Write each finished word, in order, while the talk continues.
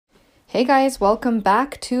Hey guys, welcome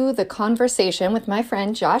back to the conversation with my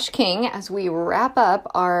friend Josh King as we wrap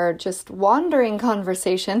up our just wandering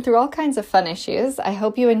conversation through all kinds of fun issues. I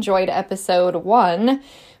hope you enjoyed episode 1,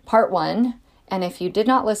 part 1. And if you did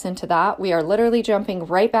not listen to that, we are literally jumping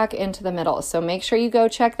right back into the middle. So make sure you go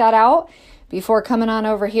check that out before coming on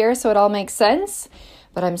over here so it all makes sense.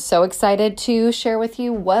 But I'm so excited to share with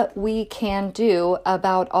you what we can do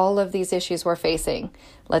about all of these issues we're facing.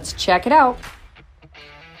 Let's check it out.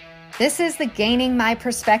 This is the Gaining My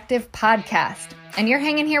Perspective podcast, and you're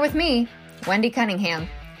hanging here with me, Wendy Cunningham.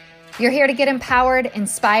 You're here to get empowered,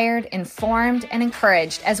 inspired, informed, and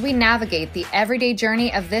encouraged as we navigate the everyday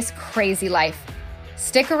journey of this crazy life.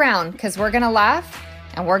 Stick around because we're going to laugh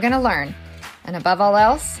and we're going to learn. And above all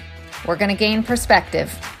else, we're going to gain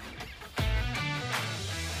perspective.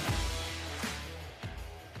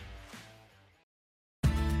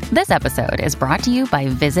 This episode is brought to you by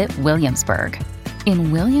Visit Williamsburg.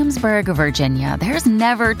 In Williamsburg, Virginia, there's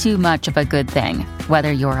never too much of a good thing.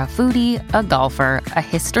 Whether you're a foodie, a golfer, a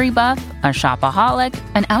history buff, a shopaholic,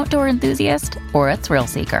 an outdoor enthusiast, or a thrill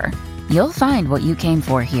seeker, you'll find what you came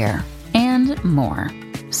for here and more.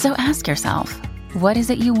 So ask yourself, what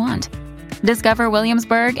is it you want? Discover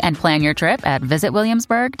Williamsburg and plan your trip at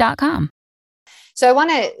visitwilliamsburg.com. So I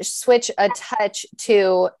want to switch a touch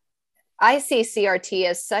to I see CRT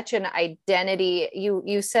as such an identity.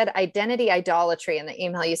 You said identity idolatry in the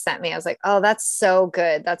email you sent me. I was like, oh, that's so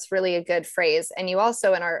good. That's really a good phrase. And you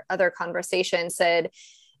also in our other conversation said,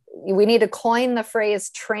 we need to coin the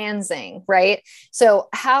phrase transing, right? So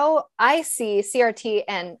how I see CRT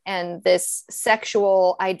and this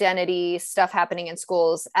sexual identity stuff happening in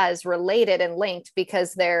schools as related and linked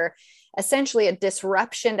because they're essentially a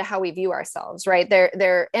disruption to how we view ourselves, right?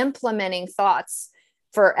 They're implementing thoughts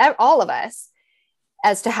for all of us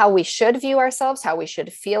as to how we should view ourselves, how we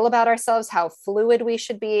should feel about ourselves, how fluid we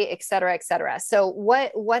should be, et cetera, et cetera. So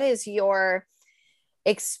what is your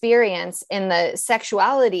experience in the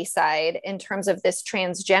sexuality side in terms of this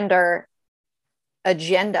transgender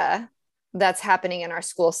agenda that's happening in our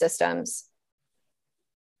school systems?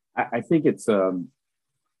 I think it's,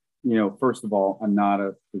 first of all, I'm not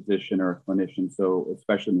a physician or a clinician, so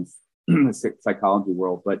especially in the psychology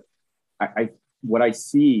world, but what I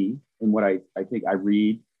see and what I think I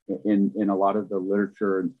read in a lot of the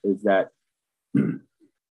literature is that, we're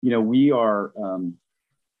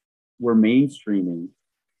mainstreaming,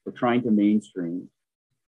 we're trying to mainstream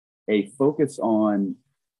a focus on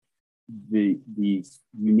these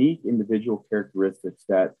unique individual characteristics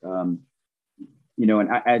that, and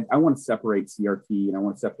I want to separate CRT and I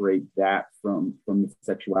want to separate that from the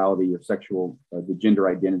sexuality or the gender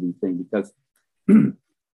identity thing, because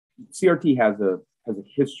CRT has a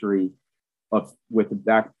history with a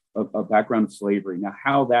background of slavery. Now,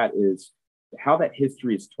 how that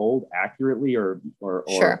history is told accurately or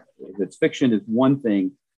Sure. If it's fiction is one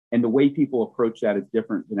thing, and the way people approach that is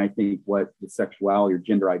different than I think what the sexuality or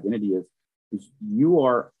gender identity is you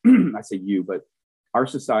are. I say you, but our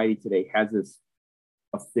society today has this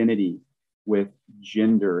affinity with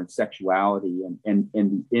gender and sexuality and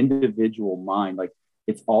the individual mind. Like,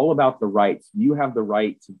 it's all about the rights. You have the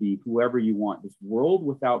right to be whoever you want. This world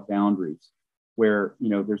without boundaries where,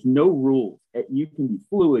 there's no rules. You can be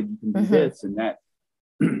fluid, you can do this and that.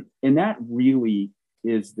 And that really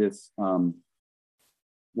is this,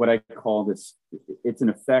 what I call this, it's an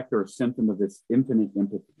effect or a symptom of this infinite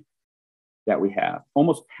empathy that we have,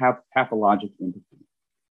 almost pathologic empathy,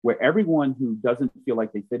 where everyone who doesn't feel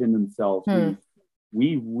like they fit in themselves,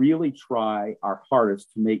 we really try our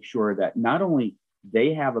hardest to make sure that not only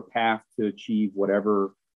they have a path to achieve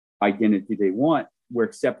whatever identity they want. We're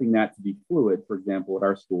accepting that to be fluid. For example, at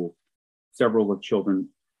our school, several of children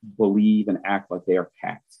believe and act like they are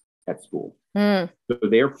cats at school. So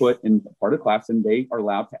they are put in part of class and they are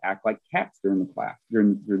allowed to act like cats during the class,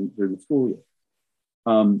 during the school year.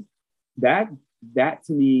 That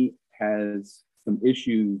to me has some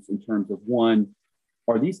issues in terms of, one,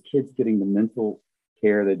 are these kids getting the mental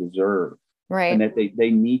care they deserve, Right. and that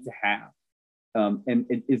they need to have? And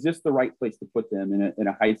is this the right place to put them in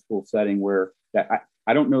a high school setting where that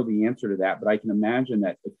I don't know the answer to that, but I can imagine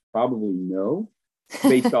that it's probably no,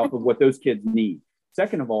 based off of what those kids need.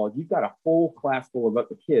 Second of all, if you've got a whole class full of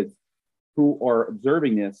other kids who are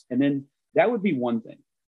observing this, and then that would be one thing.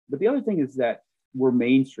 But the other thing is that we're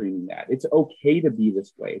mainstreaming that. It's okay to be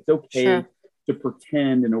this way. It's okay to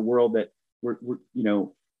pretend in a world that we're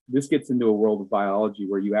this gets into a world of biology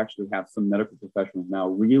where you actually have some medical professionals now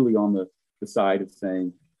really on the side of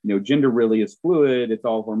saying, gender really is fluid, it's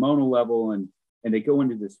all hormonal level, and they go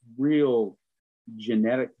into this real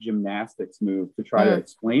genetic gymnastics move to try to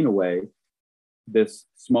explain away this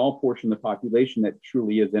small portion of the population that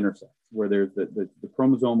truly is intersex, where there's the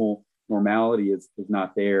chromosomal normality is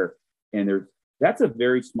not there. And that's a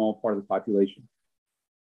very small part of the population.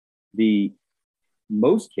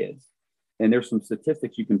 Most kids, and there's some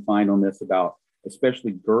statistics you can find on this about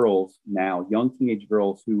especially girls now, young teenage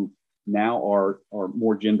girls who now are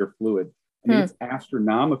more gender fluid. I mean, it's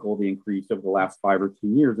astronomical, the increase over the last 5 or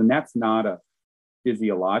 10 years. And that's not a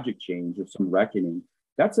physiologic change or some reckoning.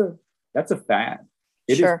 That's a fad.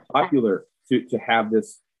 It is popular to have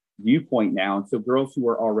this viewpoint now. And so girls who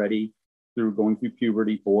are already going through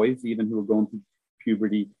puberty, boys even who are going through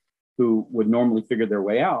puberty, who would normally figure their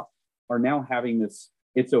way out, are now having this,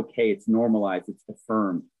 it's okay, it's normalized, it's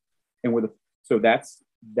affirmed. And so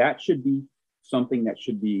that should be something that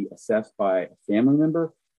should be assessed by a family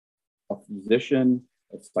member, a physician,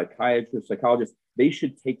 a psychiatrist, psychologist. They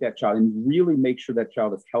should take that child and really make sure that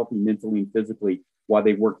child is healthy mentally and physically while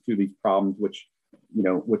they work through these problems, which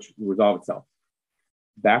resolve itself.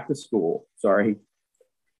 Back to school. Sorry.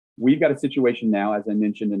 We've got a situation now, as I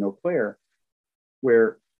mentioned in Eau Claire,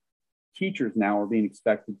 where teachers now are being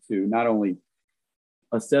expected to not only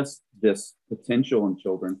assess this potential in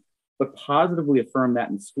children, but positively affirm that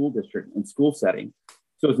in the school district and school setting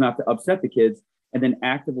so as not to upset the kids and then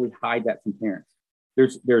actively hide that from parents.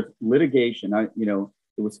 There's litigation. The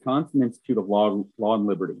Wisconsin Institute of Law and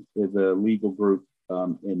Liberty is a legal group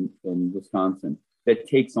in Wisconsin that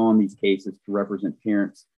takes on these cases to represent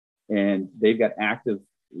parents. And they've got active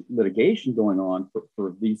litigation going on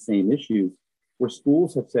for these same issues where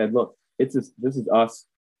schools have said, look, this is us.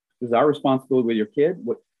 This is our responsibility with your kid.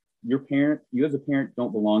 What you as a parent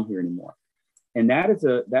don't belong here anymore. And that is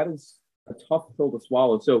a tough pill to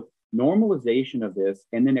swallow. So normalization of this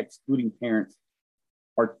and then excluding parents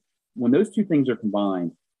when those two things are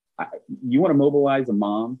combined, you want to mobilize a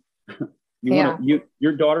mom.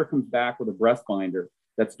 Your daughter comes back with a breast binder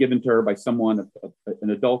that's given to her by someone, an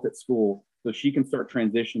adult at school, so she can start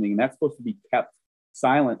transitioning. And that's supposed to be kept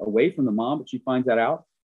silent away from the mom, but she finds that out.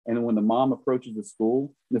 And then when the mom approaches the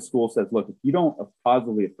school says, look, if you don't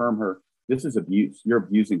positively affirm her, this is abuse. You're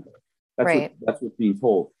abusing her. That's what's being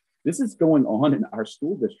told. This is going on in our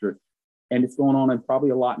school district, and it's going on in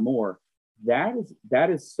probably a lot more. That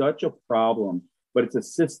is such a problem, but it's a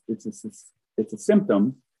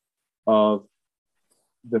symptom of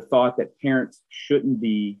the thought that parents shouldn't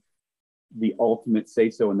be the ultimate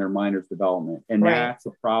say-so in their minor's development. And that's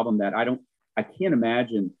a problem that I can't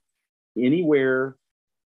imagine anywhere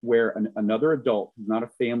where another adult who's not a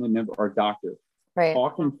family member or a doctor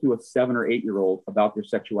talking to a 7 or 8 year old about their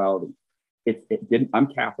sexuality. It didn't. I'm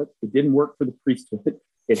Catholic. It didn't work for the priesthood.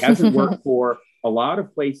 It hasn't worked for a lot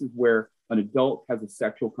of places where an adult has a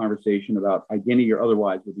sexual conversation about identity or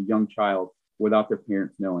otherwise with a young child without their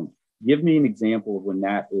parents knowing. Give me an example of when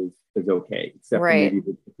that is okay, except for maybe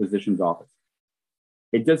the physician's office.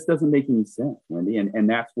 It just doesn't make any sense, Wendy. And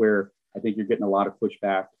that's where I think you're getting a lot of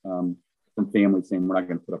pushback from families saying, we're not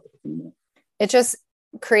going to put up with this anymore. It just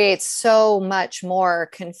creates so much more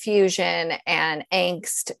confusion and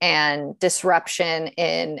angst and disruption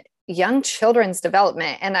in young children's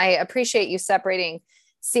development. And I appreciate you separating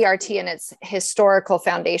CRT and its historical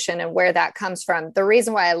foundation and where that comes from. The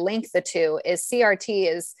reason why I link the two is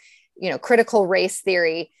CRT is, critical race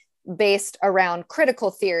theory based around critical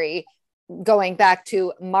theory going back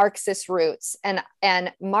to Marxist roots, and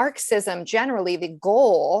Marxism generally, the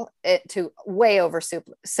goal, to way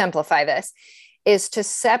oversimplify this, is to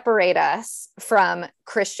separate us from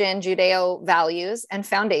Christian Judeo values and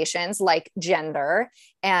foundations like gender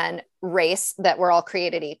and race, that we're all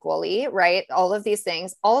created equally, right? All of these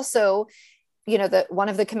things. Also, one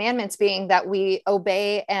of the commandments being that we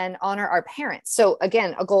obey and honor our parents. So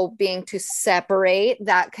again, a goal being to separate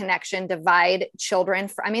that connection, divide children.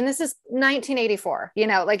 This is 1984,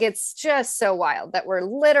 it's just so wild that we're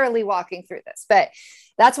literally walking through this, but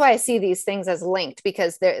that's why I see these things as linked,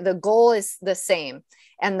 because the goal is the same.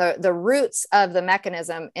 And the roots of the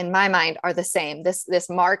mechanism in my mind are the same. This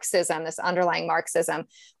Marxism, this underlying Marxism,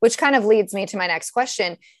 which kind of leads me to my next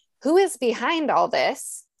question. Who is behind all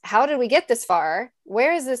this? How did we get this far?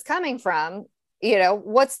 Where is this coming from?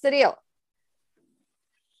 What's the deal?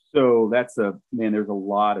 So there's a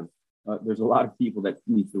lot of people that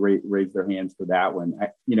need to raise their hands for that one.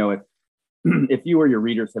 If you or your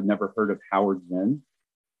readers have never heard of Howard Zinn,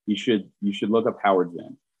 you should look up Howard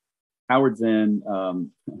Zinn. Howard Zinn,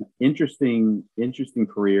 interesting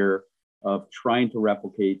career of trying to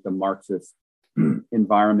replicate the Marxist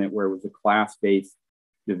environment where it was a class-based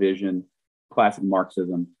division, classic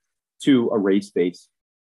Marxism, to a race-based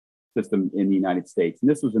system in the United States.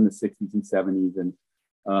 And this was in the 60s and 70s.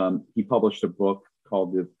 And he published a book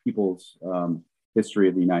called The People's history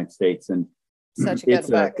of the United States. And such a good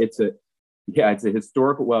book. It's a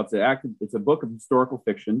historical, well, it's a book of historical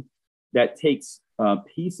fiction that takes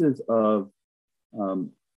pieces of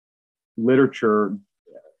literature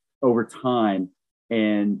over time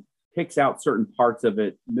and picks out certain parts of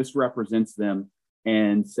it, misrepresents them,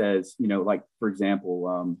 and says, like, for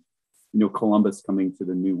example, Columbus coming to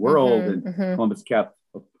the New World, and Columbus kept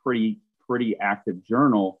a pretty active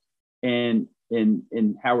journal. And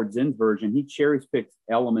in Howard Zinn's version, he cherry picks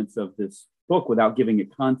elements of this book without giving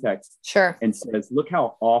it context. Sure. And says, look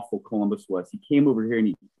how awful Columbus was. He came over here and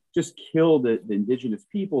he just killed the indigenous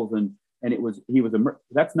peoples. And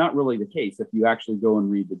that's not really the case. If you actually go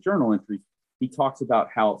and read the journal entries, he talks about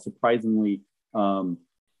how surprisingly relatable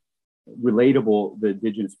the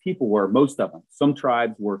indigenous people were, most of them. Some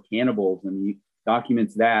tribes were cannibals, and he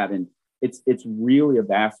documents that. And it's really a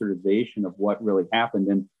bastardization of what really happened.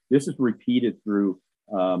 And this is repeated through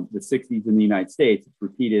the 60s in the United States. It's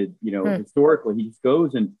repeated, historically. He just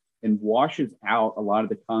goes and washes out a lot of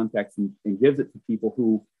the context and gives it to people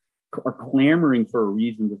who are clamoring for a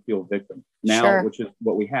reason to feel victim now, sure. Which is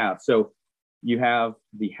what we have. So you have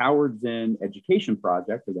the Howard Zinn Education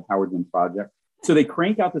Project, or the Howard Zinn Project. So they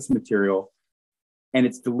crank out this material and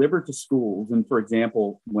it's delivered to schools. And for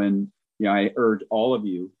example, when I urge all of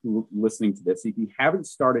you who are listening to this, if you haven't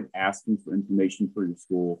started asking for information for your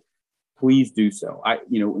school, please do so.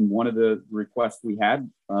 In one of the requests we had,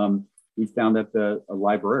 we found that a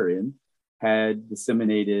librarian had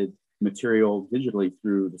disseminated material digitally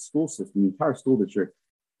through the school system, the entire school district.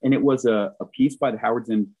 And it was a piece by the Howard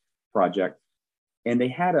Zinn Project. And they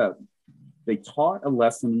taught a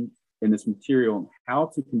lesson in this material on how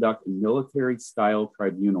to conduct a military-style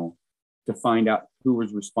tribunal to find out who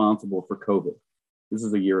was responsible for COVID. This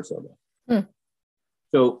is a year or so ago.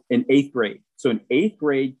 So in eighth grade. So an eighth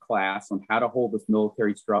grade class on how to hold this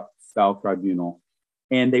military-style tribunal.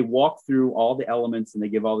 And they walk through all the elements and they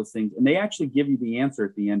give all these things. And they actually give you the answer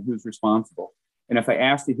at the end, who's responsible. And if I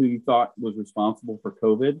asked you who you thought was responsible for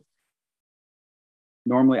COVID,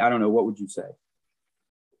 normally, I don't know, what would you say?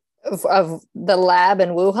 Of the lab in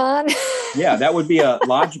Wuhan? Yeah, that would be a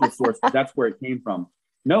logical source, but that's where it came from.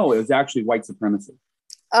 No, it was actually white supremacy.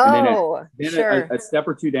 Oh, then sure. A step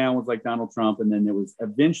or two down was like Donald Trump, and then it was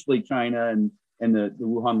eventually China and the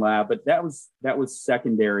Wuhan lab, but that was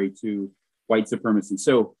secondary to white supremacy.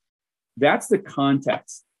 So that's the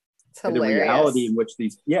context, and the reality in which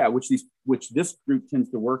this group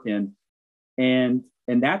tends to work in, and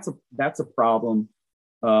that's a problem.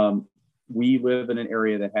 We live in an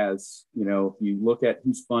area that has, if you look at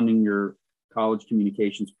who's funding your college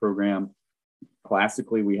communications program,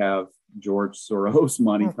 classically we have George Soros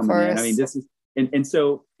money coming in. I mean, this is, and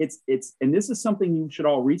so it's, and this is something you should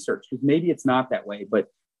all research, because maybe it's not that way, but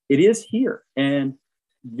it is here. And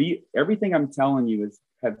everything I'm telling you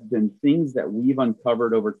have been things that we've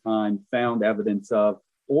uncovered over time, found evidence of,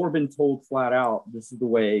 or been told flat out, this is the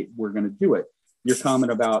way we're going to do it. Your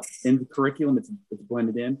comment about in the curriculum, it's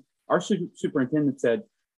blended in. Our superintendent said,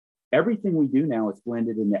 everything we do now is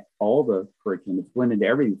blended into all the curriculum. It's blended into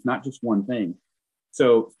everything. It's not just one thing.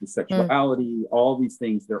 So the sexuality, all these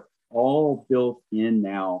things, they're all built in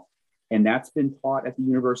now. And that's been taught at the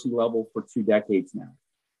university level for 2 decades now.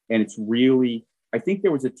 And it's really, I think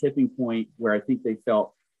there was a tipping point where I think they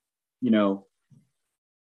felt,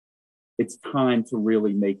 it's time to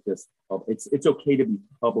really make this, it's okay to be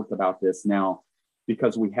public about this now,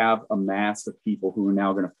 because we have a mass of people who are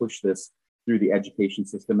now going to push this through the education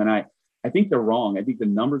system. And I think they're wrong. I think the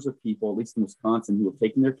numbers of people, at least in Wisconsin, who are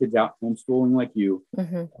taking their kids out homeschooling like you,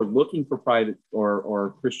 are looking for private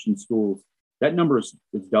or Christian schools, that number is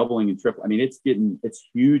doubling and tripling. I mean, it's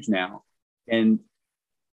huge now. And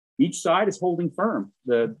each side is holding firm.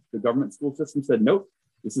 The government school system said, nope,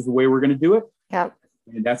 this is the way we're going to do it. Yeah.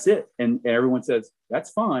 And that's it. And everyone says,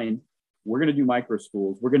 that's fine. We're going to do micro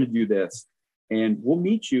schools. We're going to do this. And we'll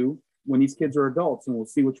meet you when these kids are adults, and we'll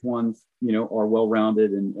see which ones, are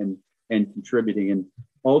well-rounded and contributing. And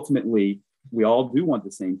ultimately, we all do want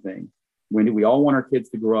the same thing. We all want our kids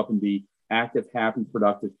to grow up and be active, happy,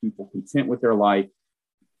 productive people, content with their life,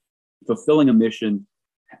 fulfilling a mission,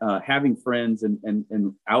 having friends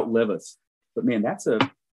and outlive us. But man, that's going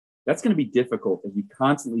to be difficult if you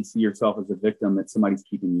constantly see yourself as a victim that somebody's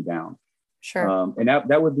keeping you down. Sure. And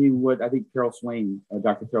that would be what I think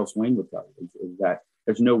Dr. Carol Swain would tell you, is that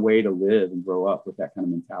there's no way to live and grow up with that kind of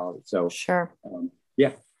mentality. So, sure.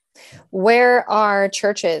 Yeah. Where are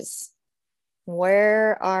churches?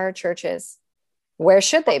 Where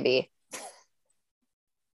should they be?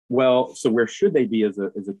 Well, so where should they be is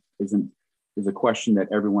a question that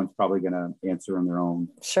everyone's probably going to answer on their own.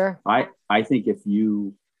 Sure. I think if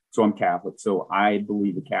you So I'm Catholic. So I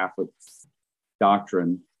believe the Catholic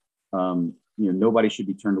doctrine, nobody should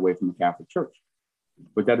be turned away from the Catholic Church.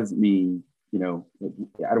 But that doesn't mean, I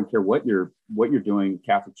don't care what you're doing. The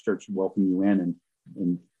Catholic Church should welcome you in,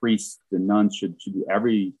 and priests and nuns should do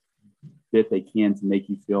every bit they can to make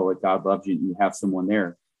you feel like God loves you and you have someone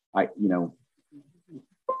there. The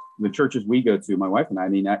churches we go to, my wife and I,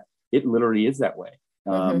 it literally is that way.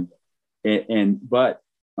 But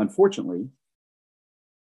unfortunately,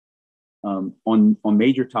 on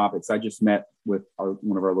major topics, I just met with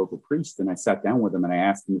one of our local priests, and I sat down with him and I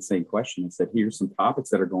asked him the same question. I said, here's some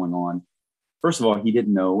topics that are going on. First of all, he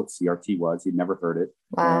didn't know what CRT was. He'd never heard it.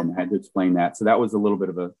 Wow. And I had to explain that. So that was a little bit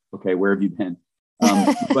of okay, where have you been?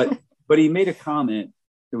 But he made a comment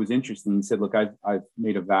that was interesting. He said, look, I've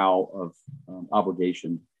made a vow of vow of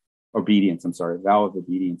obedience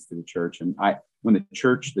to the church. And when the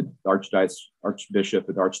church, the archbishop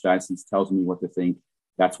of the archdiocese tells me what to think,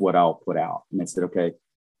 that's what I'll put out. And I said, okay,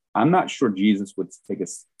 I'm not sure Jesus would take a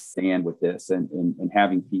stand with this and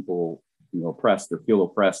having people, oppressed or feel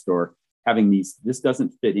oppressed, or having this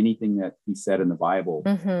doesn't fit anything that he said in the Bible.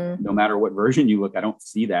 No matter what version you look, I don't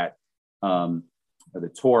see that. The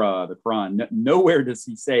Torah, the Quran, nowhere does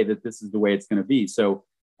he say that this is the way it's going to be. So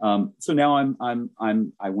now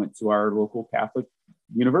I went to our local Catholic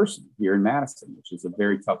university here in Madison, which is a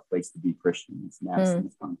very tough place to be Christian. It's Madison,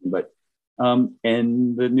 Wisconsin. But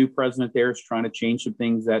and the new president there is trying to change some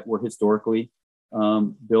things that were historically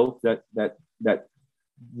built that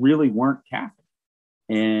really weren't Catholic.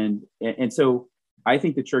 And so I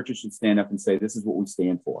think the churches should stand up and say, this is what we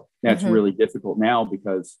stand for. That's really difficult now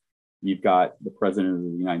because you've got the president of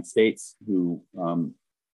the United States who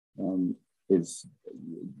is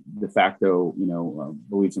de facto,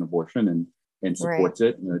 believes in abortion and supports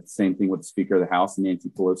it. And the same thing with the Speaker of the House, Nancy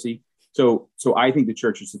Pelosi. So I think the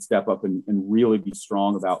churches should step up and really be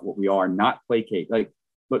strong about what we are, not placate.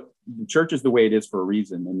 Look, the church is the way it is for a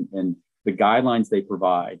reason. And the guidelines they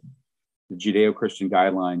provide, the Judeo-Christian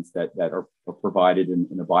guidelines that are provided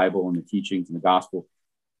in the Bible and the teachings and the gospel,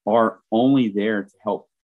 are only there to help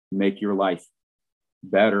make your life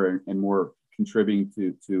better and more contributing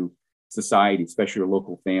to society, especially your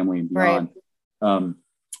local family and beyond. Right.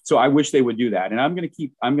 So I wish they would do that. And I'm going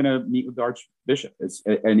to meet with the Archbishop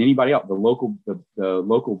and anybody else, the local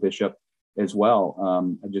bishop as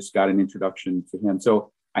well. I just got an introduction to him.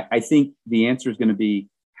 So I think the answer is going to be,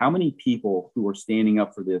 how many people who are standing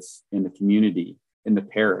up for this in the community, in the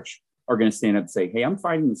parish, are going to stand up and say, hey, I'm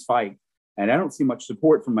fighting this fight and I don't see much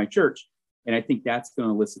support from my church. And I think that's going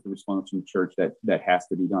to elicit the response from the church that has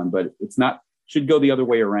to be done. But it's not, should go the other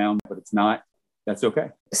way around, but it's not. That's okay.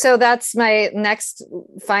 So that's my next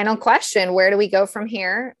final question. Where do we go from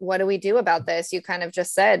here? What do we do about this? You kind of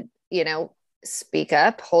just said, speak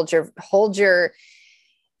up, be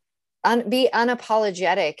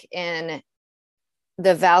unapologetic in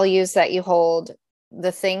the values that you hold,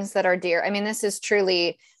 the things that are dear. I mean, this is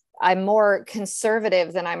truly, I'm more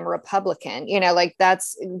conservative than I'm Republican,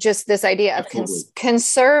 that's just this idea of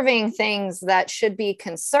conserving things that should be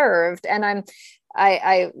conserved. And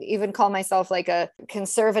I even call myself like a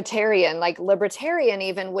conservatarian, like libertarian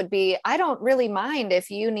even would be, I don't really mind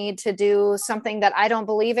if you need to do something that I don't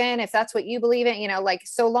believe in, if that's what you believe in,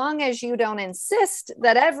 so long as you don't insist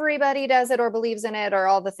that everybody does it or believes in it or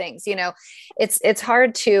all the things, it's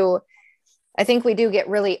hard to, I think we do get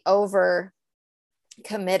really over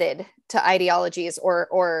committed to ideologies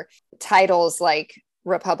or titles like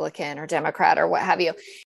Republican or Democrat or what have you.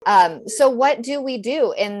 So what do we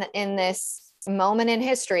do in this moment in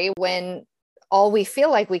history when all we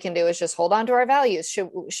feel like we can do is just hold on to our values?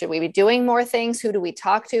 Should we be doing more things? Who do we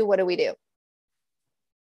talk to? What do we do?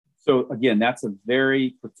 So again, that's a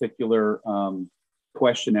very particular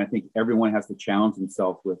question. I think everyone has to challenge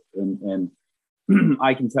themselves with, and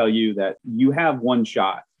I can tell you that you have one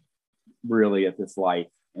shot really at this life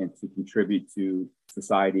and to contribute to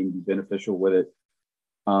society and be beneficial with it.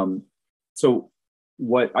 So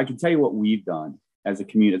what I can tell you what we've done as a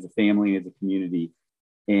community, as a family, as a community.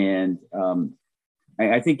 And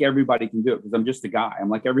I think everybody can do it because I'm just a guy. I'm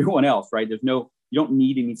like everyone else, right? You don't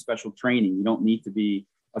need any special training. You don't need to be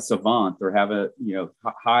a savant or have a,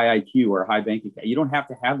 high IQ or a high bank account. You don't have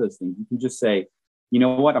to have those things. You can just say, you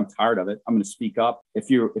know what, I'm tired of it. I'm going to speak up.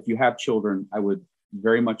 If you have children, I would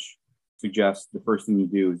very much suggest the first thing you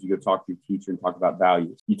do is you go talk to your teacher and talk about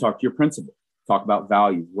values. You talk to your principal. Talk about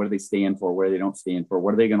values. What do they stand for? What do they don't stand for?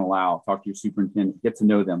 What are they going to allow? Talk to your superintendent, get to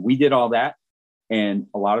know them. We did all that. And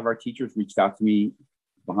a lot of our teachers reached out to me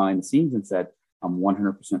behind the scenes and said, I'm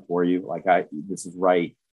 100% for you. This is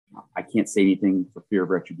right. I can't say anything for fear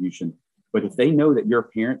of retribution. But if they know that you're a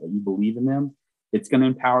parent, that you believe in them, It's going to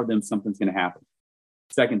empower them. Something's going to happen.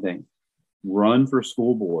 Second thing, run for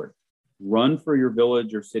school board, run for your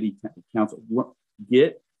village or city council.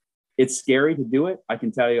 It's scary to do it. I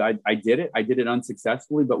can tell you, I did it. I did it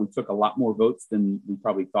unsuccessfully, but we took a lot more votes than we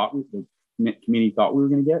probably thought the community thought we were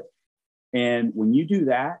going to get. And when you do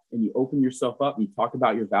that and you open yourself up and you talk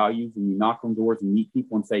about your values and you knock on doors and meet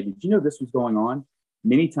people and say, did you know this was going on?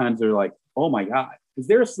 Many times they're like, oh my God, because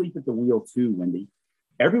they're asleep at the wheel too, Wendy.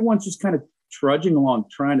 Everyone's just kind of trudging along,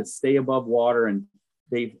 trying to stay above water, and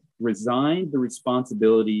they've resigned the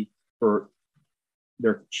responsibility for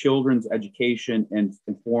their children's education and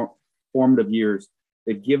formative years.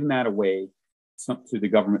 They've given that away to the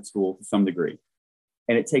government school to some degree.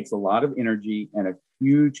 And it takes a lot of energy and a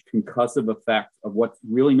huge concussive effect of what's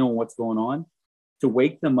really knowing what's going on to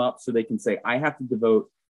wake them up so they can say, I have to devote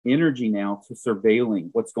energy now to surveilling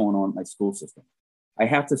what's going on in my school system. I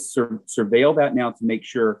have to surveil that now to make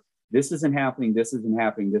sure this isn't happening, this isn't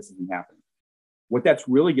happening, this isn't happening. What that's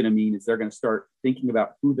really going to mean is they're going to start thinking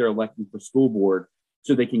about who they're electing for school board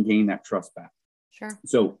so they can gain that trust back. Sure.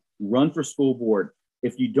 So run for school board.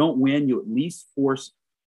 If you don't win, you at least force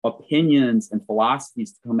opinions and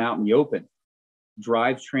philosophies to come out in the open.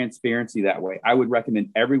 Drives transparency that way. I would recommend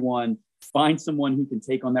everyone find someone who can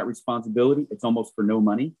take on that responsibility. It's almost for no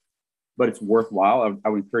money, but it's worthwhile. I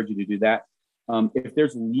would encourage you to do that. If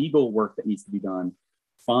there's legal work that needs to be done,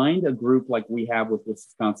 find a group like we have with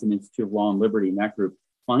Wisconsin Institute of Law and Liberty. In that group,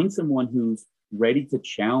 find someone who's ready to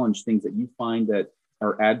challenge things that you find that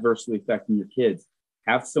are adversely affecting your kids.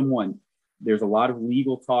 Have someone, there's a lot of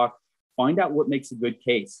legal talk. Find out what makes a good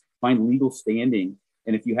case. Find legal standing.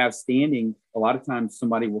 And if you have standing, a lot of times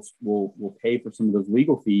somebody will pay for some of those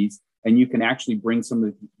legal fees, and you can actually bring some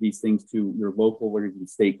of these things to your local or even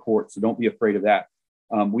state court. So don't be afraid of that.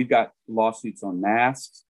 We've got lawsuits on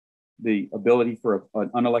masks, the ability for an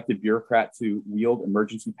unelected bureaucrat to wield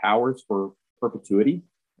emergency powers for perpetuity,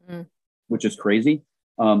 which is crazy.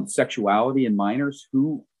 Sexuality in minors,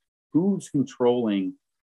 who's controlling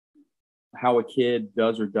how a kid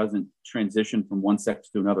does or doesn't transition from one sex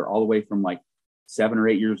to another, all the way from like 7 or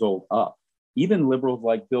 8 years old up. Even liberals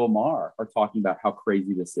like Bill Maher are talking about how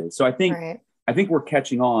crazy this is. So I think we're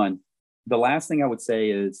catching on. The last thing I would say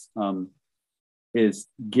is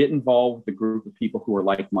get involved with a group of people who are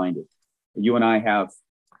like-minded. You and I have,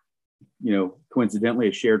 coincidentally,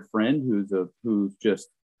 a shared friend who's just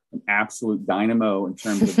an absolute dynamo in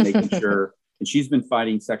terms of making sure. And she's been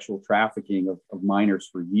fighting sexual trafficking of minors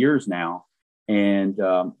for years now. And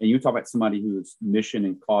you talk about somebody who's mission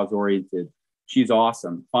and cause oriented. She's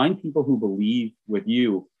awesome. Find people who believe with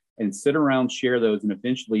you and sit around, share those, and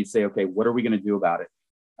eventually say, okay, what are we going to do about it?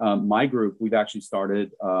 My group, we've actually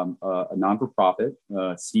started a non-for-profit,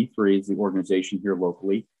 C3 is the organization here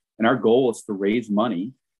locally. And our goal is to raise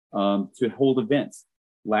money to hold events.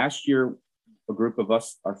 Last year, a group of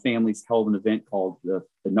us, our families, held an event called the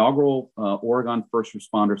inaugural Oregon First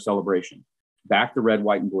Responder Celebration. Back to red,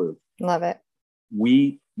 white, and blue. Love it.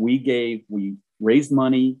 We raised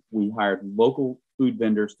money. We hired local food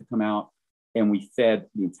vendors to come out, and we fed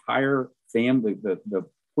the entire family, the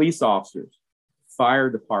police officers, fire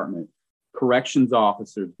department, corrections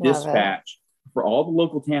officers, dispatch, for all the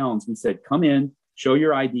local towns. We said, come in, show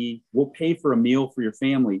your ID. We'll pay for a meal for your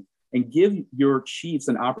family and give your chiefs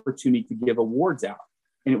an opportunity to give awards out.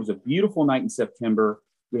 And it was a beautiful night in September.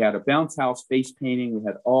 We had a bounce house, face painting. We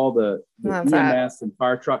had all the EMS and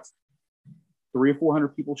fire trucks. 300 or 400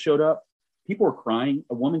 people showed up. People were crying.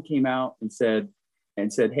 A woman came out and said,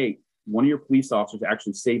 hey, one of your police officers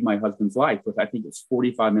actually saved my husband's life with, I think it's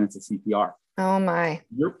 45 minutes of CPR. Oh my.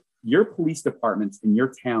 Your police departments in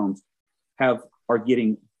your towns are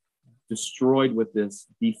getting destroyed with this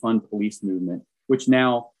defund police movement, which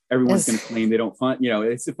now everyone's going to claim they don't fund.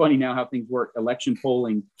 It's funny now how things work. Election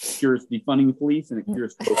polling cures defunding the police and it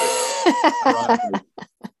cures COVID.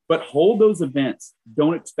 But hold those events.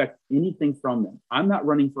 Don't expect anything from them. I'm not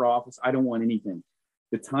running for office. I don't want anything.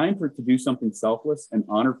 The time to do something selfless and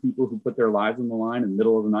honor people who put their lives on the line in the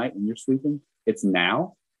middle of the night when you're sleeping, it's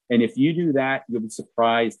now. And if you do that, you'll be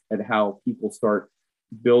surprised at how people start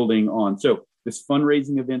building on. So this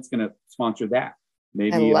fundraising event's going to sponsor that.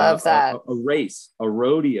 Maybe I love that. A race, a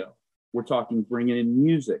rodeo. We're talking bringing in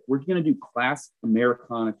music. We're going to do class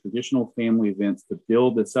Americana traditional family events to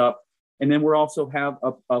build this up. And then we'll also have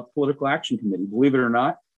a political action committee. Believe it or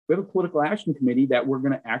not, we have a political action committee that we're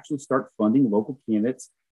going to actually start funding local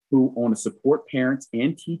candidates who want to support parents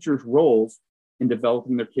and teachers' roles in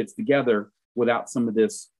developing their kids together without some of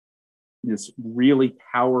this really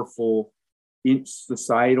powerful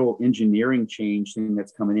societal engineering change thing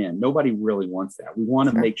that's coming in. Nobody really wants that. We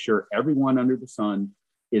want to make sure everyone under the sun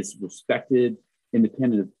is respected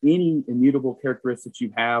independent of any immutable characteristics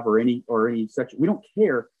you have or any section. We don't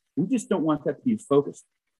care. We just don't want that to be focused.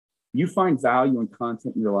 You find value and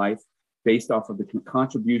content in your life based off of the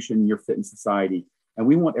contribution your fit in society. And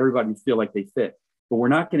we want everybody to feel like they fit, but we're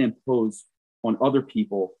not going to impose on other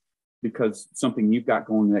people because something you've got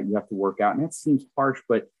going that you have to work out. And that seems harsh,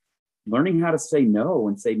 but learning how to say no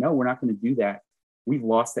and say, no, we're not going to do that. We've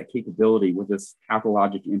lost that capability with this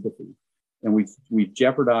pathologic empathy. And we've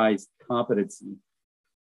jeopardized competency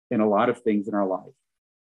in a lot of things in our life.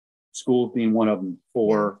 Schools being one of them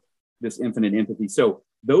for this infinite empathy. So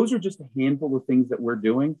those are just a handful of things that we're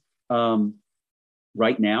doing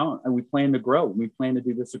right now. And we plan to grow. We plan to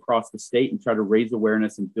do this across the state and try to raise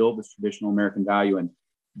awareness and build this traditional American value. And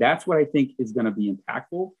that's what I think is going to be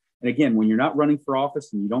impactful. And again, when you're not running for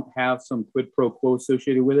office and you don't have some quid pro quo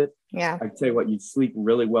associated with it, I tell you what, you sleep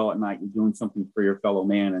really well at night. You're doing something for your fellow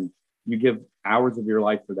man, and you give hours of your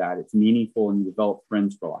life for that. It's meaningful, and you develop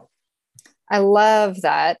friends for life. I love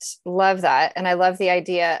that. Love that. And I love the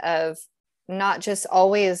idea of not just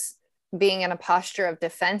always being in a posture of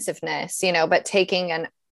defensiveness, but taking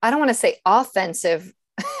I don't want to say offensive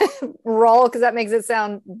role, because that makes it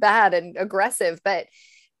sound bad and aggressive, but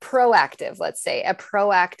proactive, let's say a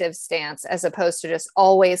proactive stance, as opposed to just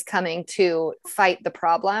always coming to fight the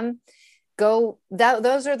problem. Those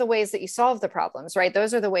are the ways that you solve the problems, right?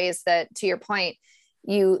 Those are the ways that, to your point,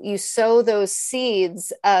 you sow those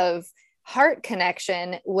seeds of heart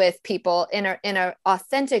connection with people in a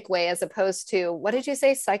authentic way, as opposed to, what did you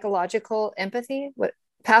say? Psychological empathy?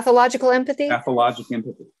 Pathological empathy? Pathologic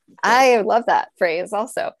empathy. I love that phrase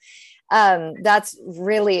also. That's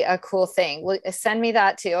really a cool thing. Send me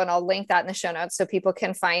that too, and I'll link that in the show notes so people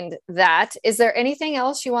can find that. Is there anything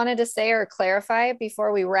else you wanted to say or clarify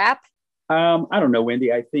before we wrap? I don't know,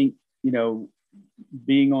 Wendy. I think,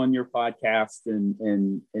 being on your podcast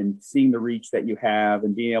and seeing the reach that you have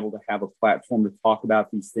and being able to have a platform to talk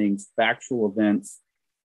about these things, factual events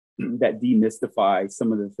that demystify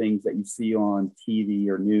some of the things that you see on TV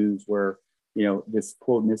or news where, this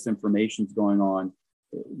quote misinformation is going on.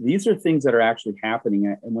 These are things that are actually happening.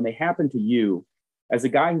 And when they happen to you, as a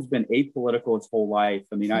guy who's been apolitical his whole life,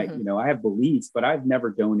 I mean, I have beliefs, but I've never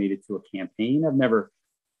donated to a campaign.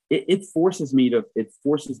 It forces me to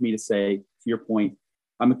say, to your point,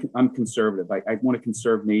 I'm conservative. I want to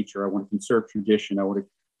conserve nature. I want to conserve tradition. I want to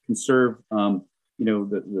conserve, the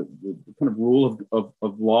kind of rule of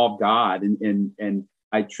law of God. And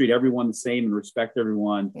I treat everyone the same and respect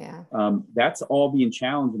everyone. Yeah. That's all being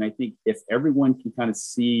challenged. And I think if everyone can kind of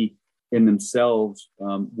see in themselves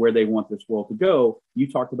where they want this world to go,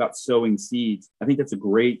 you talked about sowing seeds. I think that's a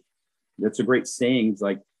great saying. It's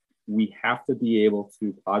like, we have to be able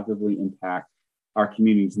to positively impact our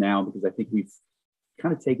communities now, because I think we've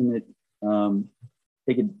kind of taken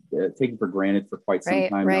for granted for quite some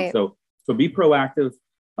time now. So be proactive.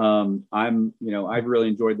 I've really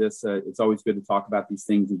enjoyed this. It's always good to talk about these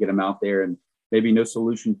things and get them out there. And maybe no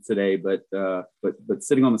solution today, but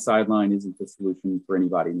sitting on the sideline isn't the solution for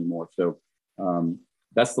anybody anymore. So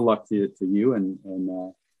best of luck to you. And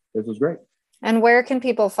this was great. And where can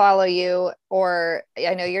people follow you? Or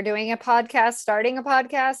I know you're doing a podcast, starting a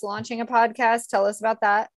podcast, launching a podcast. Tell us about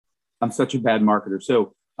that. I'm such a bad marketer.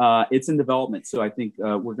 So it's in development. So I think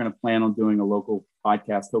we're going to plan on doing a local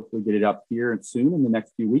podcast, hopefully get it up here and soon in the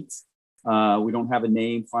next few weeks. We don't have a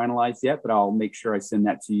name finalized yet, but I'll make sure I send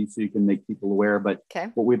that to you so you can make people aware. But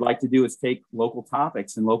What we'd like to do is take local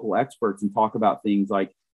topics and local experts and talk about things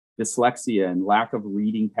like dyslexia and lack of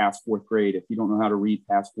reading past fourth grade. If you don't know how to read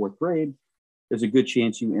past fourth grade, there's a good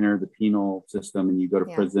chance you enter the penal system and you go to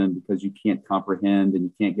prison because you can't comprehend and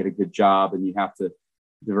you can't get a good job and you have to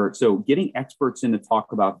divert. So getting experts in to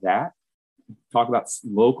talk about that, talk about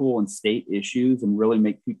local and state issues and really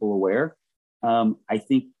make people aware. I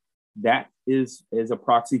think that is a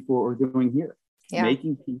proxy for what we're doing here,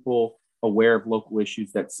 making people aware of local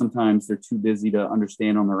issues that sometimes they're too busy to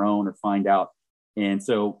understand on their own or find out. And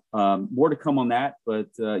so more to come on that, but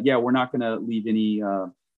we're not going to leave any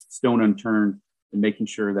stone unturned in making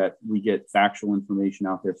sure that we get factual information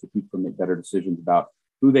out there so people can make better decisions about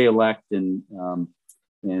who they elect and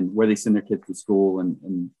where they send their kids to school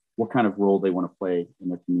and what kind of role they want to play in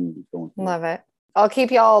their communities going forward. Love it. I'll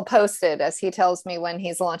keep y'all posted as he tells me when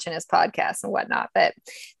he's launching his podcast and whatnot. But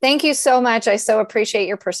thank you so much. I so appreciate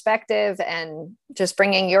your perspective and just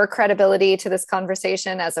bringing your credibility to this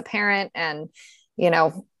conversation as a parent and,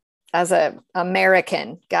 as a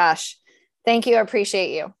American. Gosh, thank you. I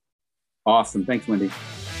appreciate you. Awesome. Thanks, Wendy.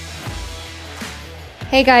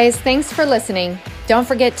 Hey guys, thanks for listening. Don't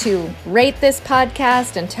forget to rate this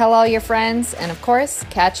podcast and tell all your friends. And of course,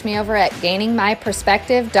 catch me over at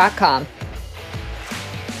gainingmyperspective.com.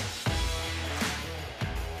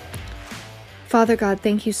 Father God,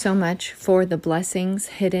 thank you so much for the blessings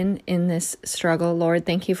hidden in this struggle, Lord.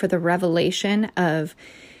 Thank you for the revelation of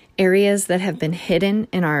areas that have been hidden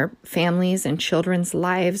in our families and children's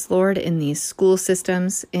lives, Lord, in these school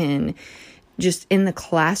systems, in the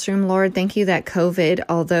classroom, Lord. Thank you that COVID,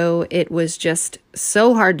 although it was just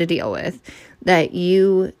so hard to deal with, that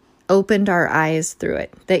you opened our eyes through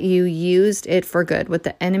it, that you used it for good. What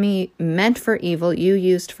the enemy meant for evil, you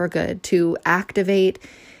used for good, to activate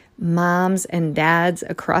moms and dads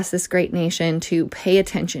across this great nation to pay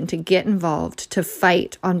attention, to get involved, to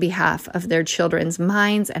fight on behalf of their children's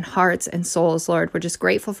minds and hearts and souls, Lord. We're just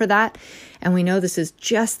grateful for that. And we know this is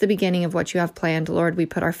just the beginning of what you have planned, Lord. We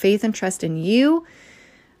put our faith and trust in you.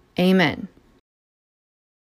 Amen.